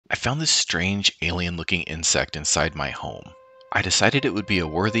I found this strange alien-looking insect inside my home. I decided it would be a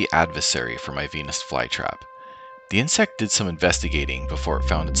worthy adversary for my Venus flytrap. The insect did some investigating before it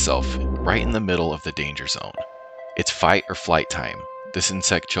found itself right in the middle of the danger zone. It's fight or flight time. This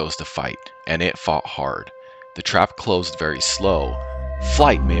insect chose to fight, and it fought hard. The trap closed very slow.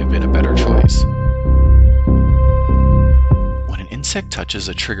 Flight may have been a better choice. When an insect touches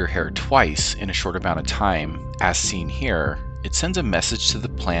a trigger hair twice in a short amount of time, as seen here, it sends a message to the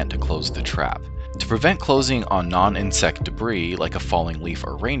plant to close the trap. To prevent closing on non-insect debris like a falling leaf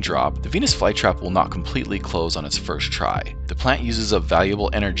or raindrop, the Venus flytrap will not completely close on its first try. The plant uses up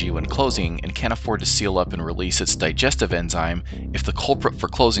valuable energy when closing and can't afford to seal up and release its digestive enzyme if the culprit for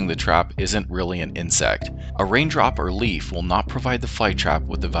closing the trap isn't really an insect. A raindrop or leaf will not provide the flytrap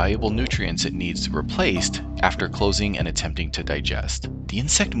with the valuable nutrients it needs replaced after closing and attempting to digest. The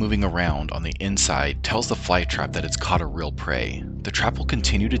insect moving around on the inside tells the flytrap that it's caught a real prey. The trap will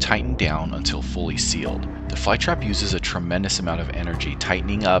continue to tighten down until fully sealed. The flytrap uses a tremendous amount of energy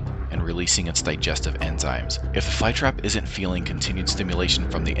tightening up and releasing its digestive enzymes. If the flytrap isn't feeling continued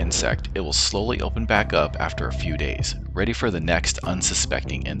stimulation from the insect, it will slowly open back up after a few days, ready for the next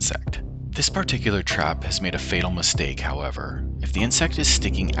unsuspecting insect. This particular trap has made a fatal mistake, however. If the insect is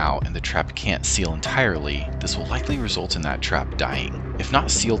sticking out and the trap can't seal entirely, this will likely result in that trap dying. If not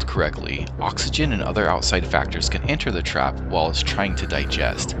sealed correctly, oxygen and other outside factors can enter the trap while it's trying to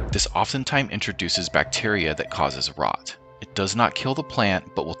digest. This oftentimes introduces bacteria that causes rot. It does not kill the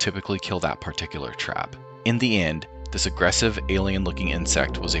plant, but will typically kill that particular trap. In the end, this aggressive alien-looking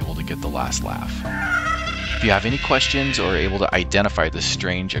insect was able to get the last laugh. If you have any questions or are able to identify this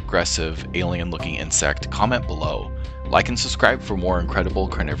strange, aggressive, alien-looking insect, comment below. Like and subscribe for more incredible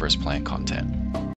carnivorous plant content.